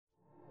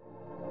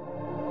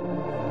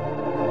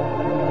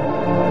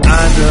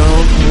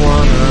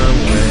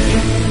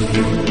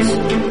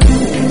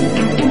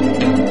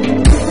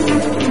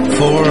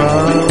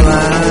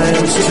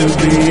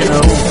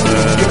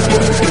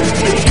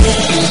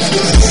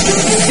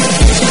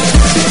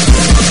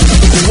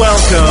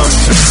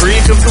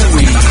Creek of the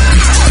Week.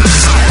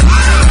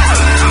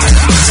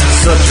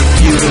 Such a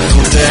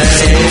beautiful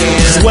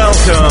day.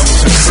 Welcome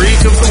to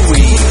Creek of the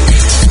Week.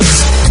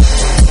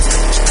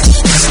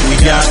 We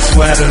got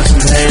sweaters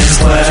and hand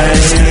play.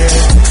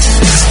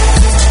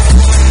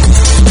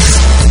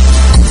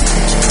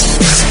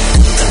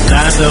 And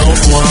I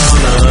don't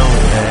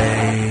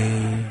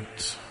wanna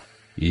wait.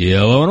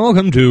 Hello and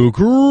welcome to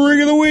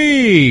Creek of the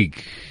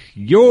Week,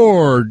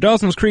 your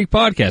Dawson's Creek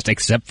podcast,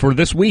 except for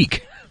this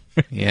week.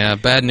 Yeah,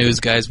 bad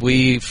news, guys.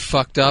 We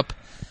fucked up.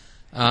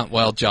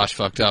 Josh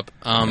fucked up.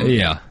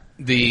 Yeah.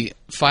 The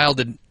file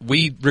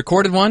we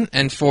recorded one,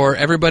 and for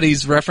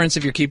everybody's reference,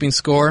 if you're keeping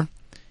score,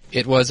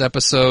 it was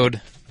episode.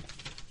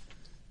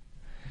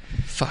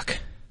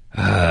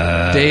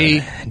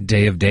 Day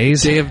of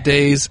Days? Day of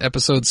Days,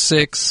 episode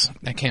 6.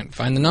 I can't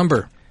find the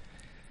number.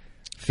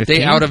 15?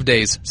 Day out of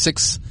days,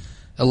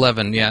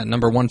 6/11. Yeah,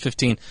 number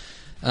 115.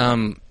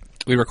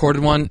 We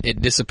recorded one. It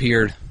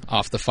disappeared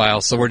off the file,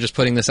 so we're just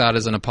putting this out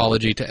as an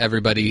apology to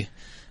everybody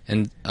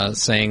and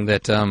saying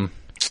that.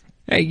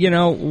 Hey, you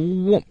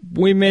know,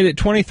 we made it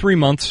 23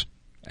 months,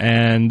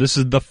 and this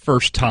is the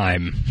first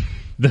time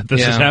that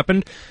this has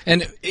happened.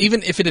 And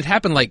even if it had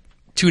happened like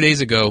 2 days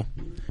ago,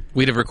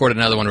 we'd have recorded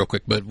another one real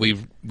quick, but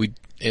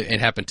it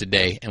happened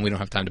today, and we don't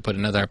have time to put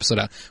another episode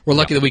out. We're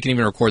lucky that we can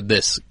even record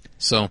this.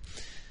 So,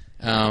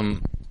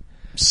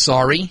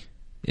 sorry.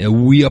 Yeah,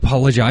 we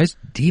apologize.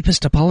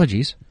 Deepest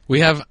apologies. We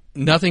have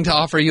nothing to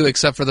offer you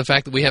except for the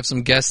fact that we have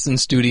some guests in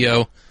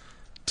studio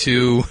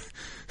to,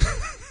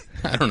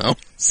 I don't know,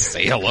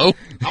 say hello.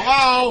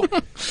 Hello!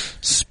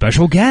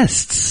 Special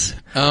guests.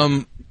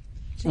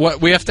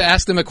 What we have to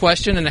ask them a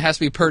question, and it has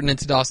to be pertinent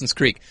to Dawson's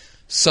Creek.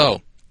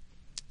 So,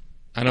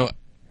 I know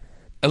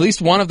at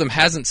least one of them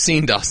hasn't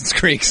seen Dawson's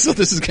Creek, so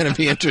this is going to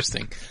be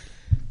interesting.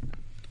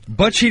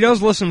 But she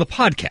does listen to the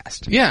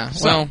podcast. Yeah,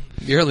 well,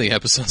 the early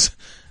episodes.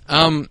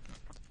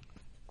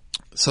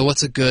 So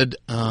what's a good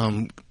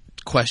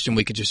question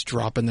we could just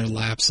drop in their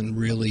laps and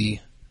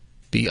really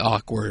be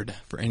awkward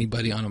for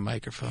anybody on a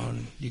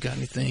microphone? You got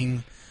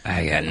anything?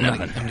 I got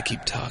nothing. I'm going to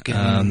keep talking.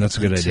 That's a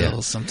good idea.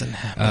 Until something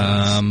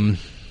happens.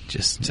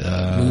 Just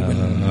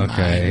moving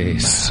okay.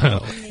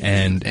 my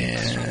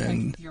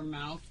And your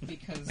mouth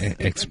because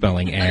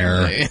expelling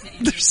air.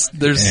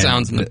 There's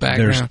sounds in the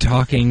background. There's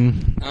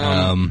talking.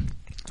 All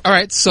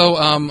right,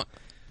 so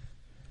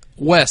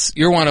Wes,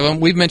 you're one of them.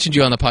 We've mentioned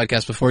you on the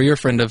podcast before. You're a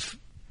friend of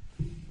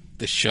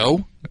the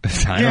show.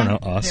 I don't know,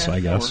 us, I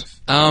guess.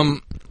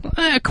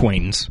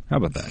 Acquaintance. How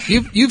about that?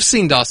 You've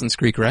seen Dawson's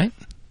Creek, right?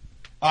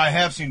 I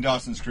have seen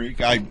Dawson's Creek.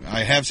 I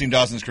have seen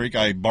Dawson's Creek.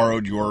 I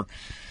borrowed your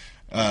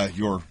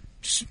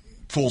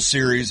full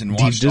series and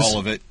watched all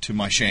of it to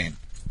my shame.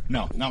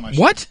 No, not my shame.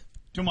 What?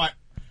 To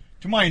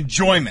my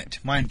enjoyment.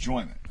 My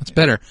enjoyment. That's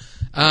better.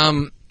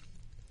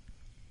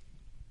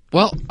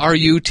 Well, are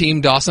you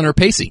Team Dawson or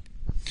Pacey?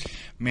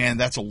 Man,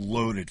 that's a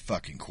loaded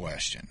fucking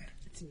question.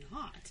 it's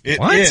not. It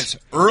What? is.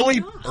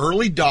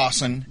 Early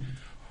Dawson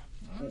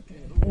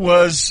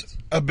was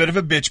a bit of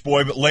a bitch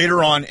boy, but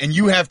later on, and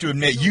you have to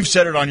admit, you've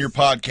said it on your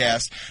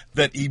podcast,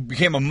 that he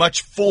became a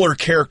much fuller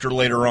character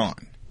later on.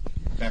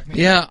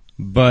 Yeah.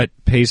 But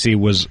Pacey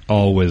was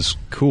always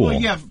cool.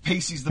 Well, yeah,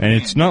 Pacey's the and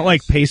man. it's not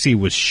like Pacey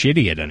was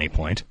shitty at any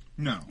point.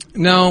 No.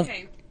 No.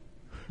 Okay.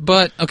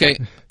 But, okay,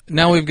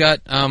 now we've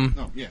got...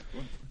 No, yeah.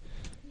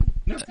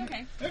 It's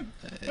okay.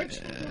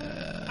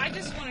 I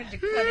just wanted to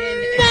cut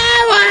in.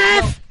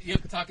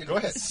 Go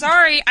ahead.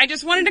 Sorry, I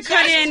just wanted to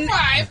cut in.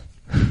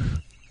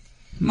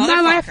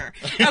 Motherfucker.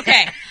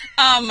 Okay.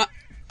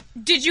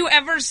 Did you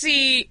ever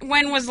see?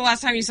 When was the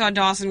last time you saw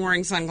Dawson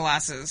wearing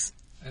sunglasses?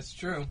 That's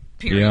true.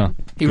 Period. Yeah.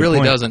 He Good really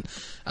point. doesn't.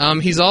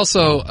 He's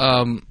also...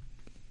 I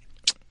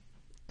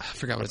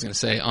forgot what I was going to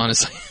say,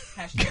 honestly.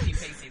 Hashtag Team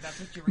Pacey. That's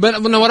what you were.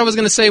 But no, what I was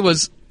going to say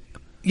was,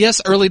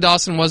 yes, early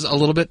Dawson was a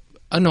little bit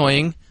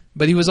annoying,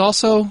 but he was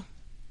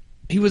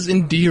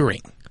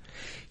endearing.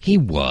 He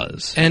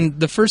was. And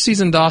the first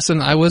season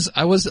Dawson, I was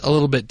a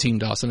little bit Team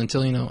Dawson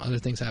until, other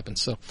things happened.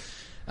 So,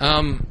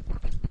 I'm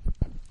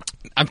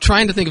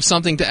trying to think of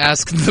something to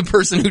ask the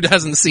person who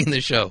hasn't seen the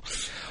show.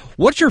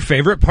 What's your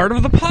favorite part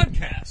of the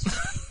podcast?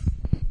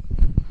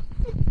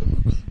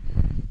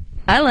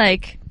 I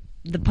like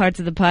the parts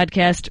of the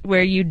podcast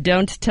where you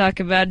don't talk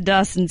about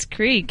Dawson's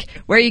Creek,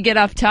 where you get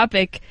off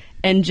topic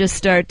and just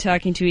start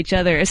talking to each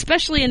other,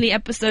 especially in the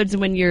episodes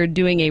when you're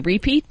doing a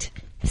repeat.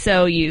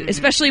 So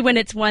especially when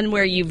it's one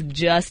where you've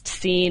just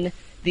seen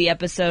the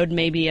episode,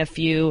 maybe a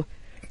few.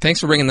 Thanks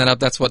for bringing that up.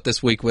 That's what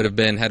this week would have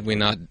been had we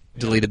not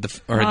deleted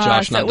or had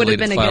Josh so not it would have deleted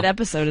been the a file. good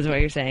episode, is what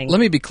you're saying. Let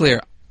me be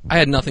clear. I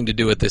had nothing to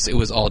do with this. It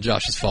was all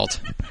Josh's fault.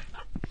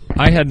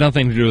 I had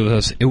nothing to do with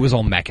this. It was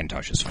all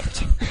Macintosh's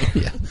fault.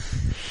 Yeah.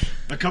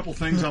 A couple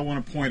things I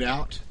want to point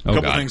out.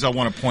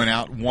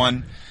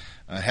 One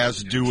has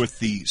to do with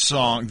the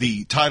song,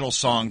 the title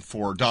song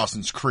for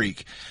Dawson's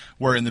Creek,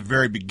 where in the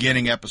very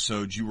beginning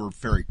episodes you were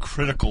very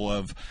critical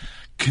of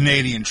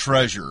Canadian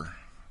Treasure.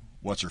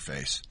 What's her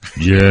face?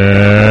 Jen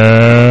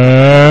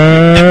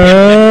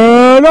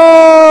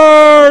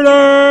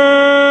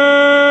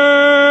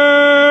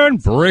Arden!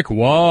 brick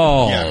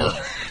wall.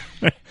 Yeah,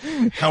 her.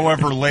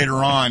 However, later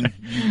on,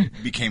 you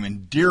became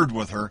endeared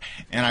with her,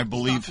 and I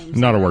believe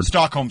Not a word.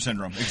 Stockholm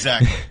syndrome.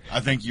 Exactly. I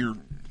think you're.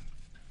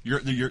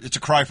 It's a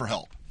cry for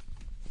help.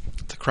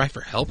 To cry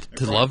for help?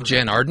 To love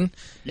Jan Arden?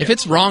 If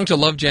it's wrong to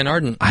love Jan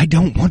Arden, I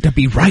don't want to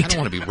be right. I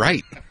don't want to be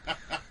right.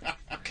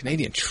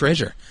 Canadian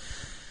treasure.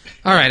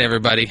 All right,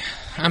 everybody.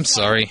 I'm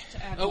sorry.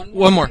 Oh,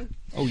 one more.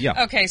 Oh,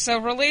 yeah. Okay, so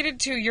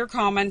related to your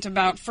comment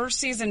about first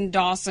season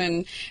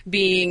Dawson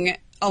being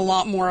a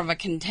lot more of a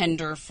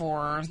contender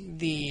for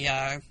the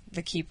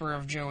keeper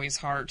of Joey's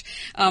heart.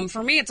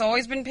 For me, it's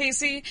always been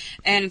Pacey,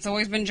 and it's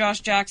always been Josh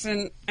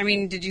Jackson. I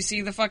mean, did you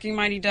see the fucking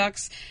Mighty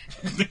Ducks?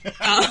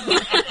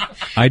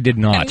 I did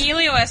not.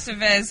 Emilio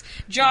Estevez,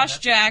 Josh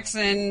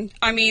Jackson.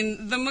 I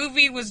mean, the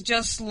movie was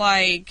just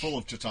like... Full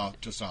of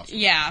testosterone.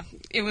 Yeah,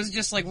 it was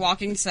just like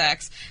walking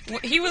sex.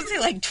 He was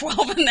like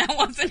 12 in that,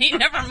 wasn't he?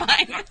 Never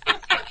mind.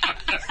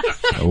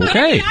 Okay.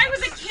 I mean, I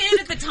was a kid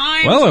at the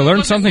time. Well, so I it learned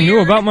wasn't something new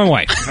weird. about my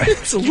wife.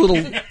 It's a little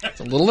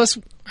less...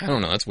 I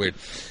don't know. That's weird.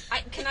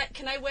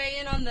 Can I weigh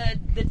in on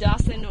the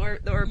Dawson or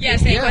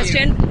Yes, Pacey yeah,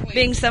 question? please.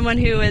 Being someone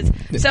who is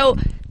so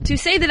to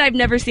say that I've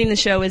never seen the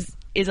show is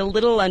a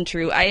little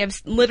untrue. I have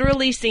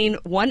literally seen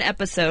one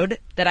episode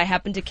that I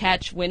happened to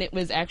catch when it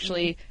was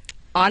actually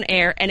on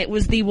air, and it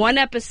was the one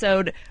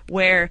episode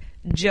where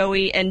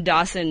Joey and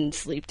Dawson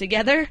sleep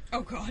together.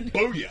 Oh, God.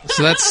 Oh, yeah.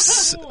 So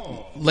that's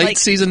late Like,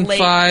 season late-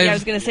 5. Yeah, I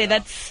was going to say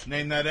that's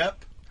Name that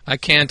up. I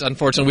can't,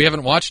 unfortunately. We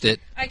haven't watched it.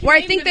 where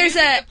I think there's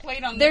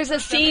a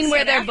scene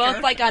where they're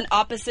both like on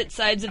opposite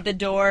sides of the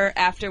door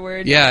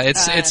afterwards. Yeah,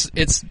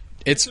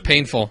 it's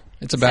painful.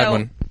 It's a bad So,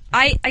 one.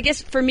 I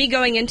guess for me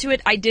going into it,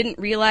 I didn't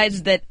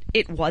realize that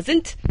it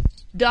wasn't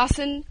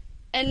Dawson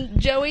and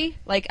Joey.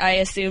 Like, I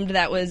assumed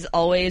that was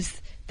always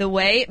the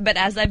way. But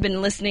as I've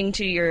been listening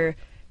to your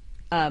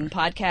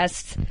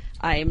podcasts,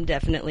 I am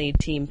definitely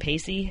Team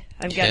Pacey,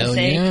 I've got to Hell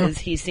say, yeah. because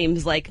he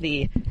seems like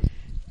the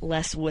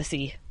less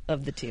wussy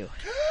of the two.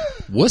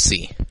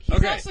 Wussy.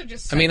 Okay.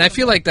 I mean, I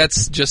feel like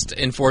that's just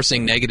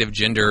enforcing negative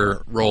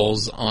gender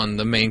roles on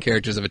the main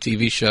characters of a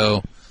TV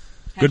show.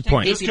 Good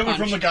point. It's coming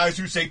from the guys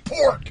who say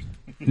pork.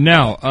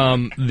 Now,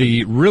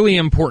 the really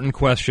important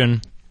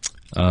question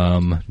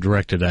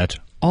directed at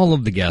all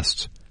of the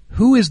guests.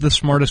 Who is the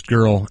smartest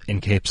girl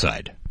in Cape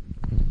Side?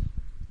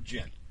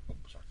 Jen. Oh,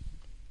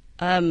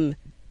 sorry.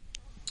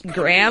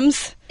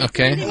 Grams?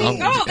 Okay.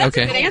 Oh, that's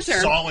a good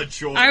answer. Solid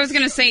choice. I was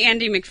going to say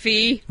Andy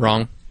McPhee.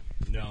 Wrong.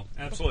 No,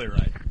 absolutely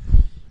right.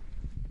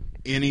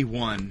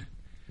 Anyone.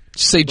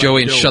 Just say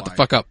Joey and Joey. shut the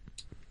fuck up.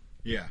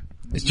 Yeah.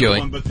 It's No Joey.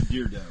 one but the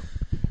deer doe.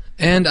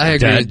 And I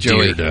agree with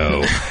Joey.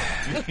 Deardo.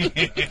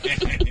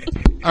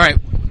 All right,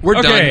 we're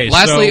Okay, done.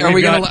 Lastly, so are we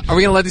we've gonna got- are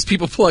we gonna let these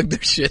people plug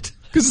their shit?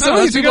 Because some Oh,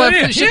 of these that's a people good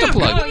have idea. shit to Yeah.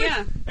 plug. Oh,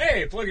 yeah.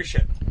 Hey, plug your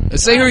shit.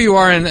 Say who you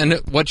are and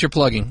what you're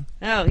plugging.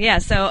 Oh, yeah.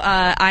 So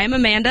I am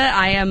Amanda.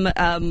 I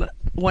am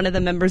one of the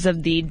members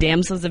of the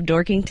Damsels of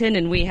Dorkington,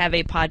 and we have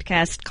a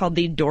podcast called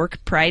the Dork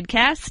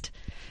Pridecast,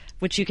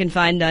 which you can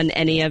find on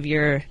any of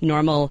your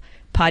normal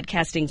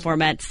podcasting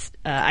formats,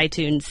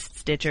 iTunes,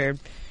 Stitcher,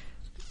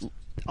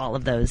 all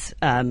of those.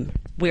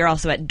 We're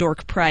also at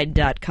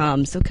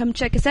dorkpride.com, so come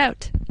check us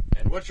out.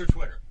 And what's your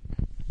Twitter?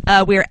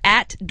 We're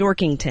at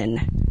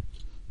Dorkington.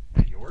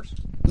 And yours?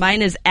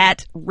 Mine is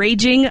at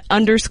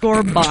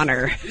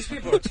raging_Bonner. These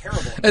people are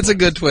terrible. It's a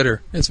good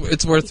Twitter. It's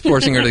worth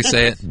forcing her to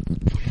say it.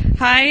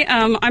 Hi,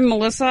 I'm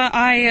Melissa.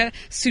 I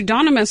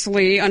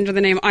pseudonymously, under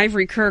the name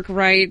Ivory Kirk,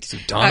 write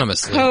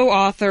Pseudonymously.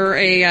 co-author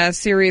a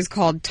series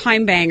called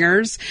Time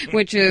Bangers,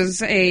 which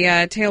is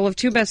a tale of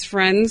two best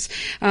friends.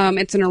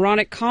 It's an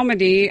erotic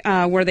comedy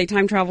where they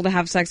time travel to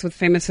have sex with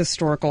famous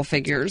historical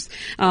figures.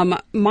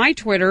 My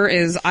Twitter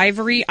is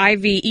Ivory,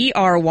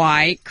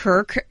 Ivery,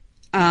 Kirk,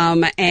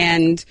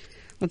 and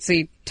let's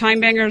see, Time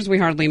Bangers, we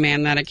hardly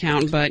man that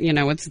account, but, you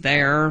know, it's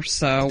there,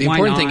 so The why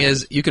important not? thing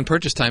is you can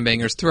purchase Time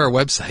Bangers through our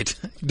website,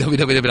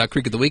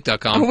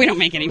 www.creekoftheweek.com. Oh, we don't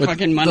make any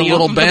fucking money The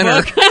little off of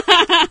banner.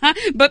 the book.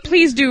 But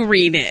please do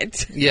read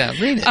it. Yeah,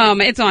 read it.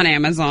 It's on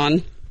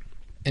Amazon.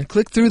 And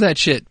click through that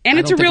shit. And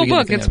I it's a don't think real we get book.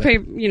 anything It's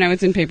out of it.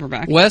 it's in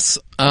paperback. Wes,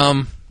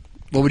 what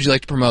would you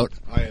like to promote?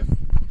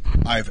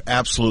 I have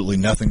absolutely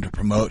nothing to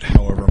promote.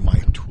 However, my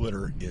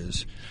Twitter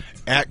is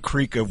at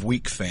Creek of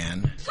Week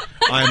Fan.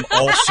 I'm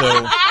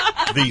also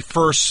the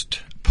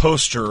first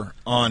poster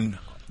on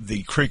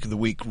the Creek of the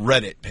Week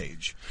Reddit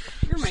page.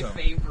 You're my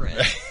favorite.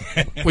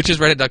 Which is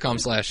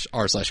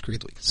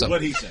reddit.com/r/creekoftheweek. So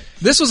What'd he say?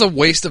 this was a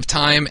waste of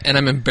time, and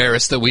I'm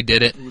embarrassed that we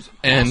did it. was an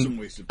And awesome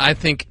waste of time. I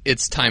think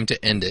it's time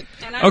to end it.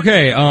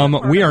 Okay,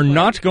 we are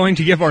not going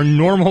to give our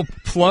normal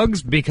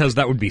plugs because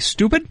that would be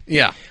stupid.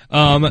 Yeah.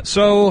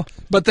 So,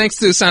 But thanks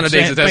to Sound of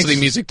Days at Thanks.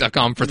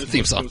 SODmusic.com for the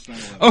theme song.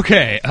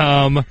 okay,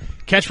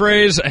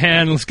 catchphrase,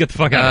 and let's get the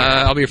fuck out of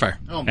here. I'll be your fire.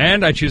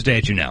 And I choose to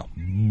hate you now.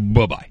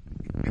 Bye-bye.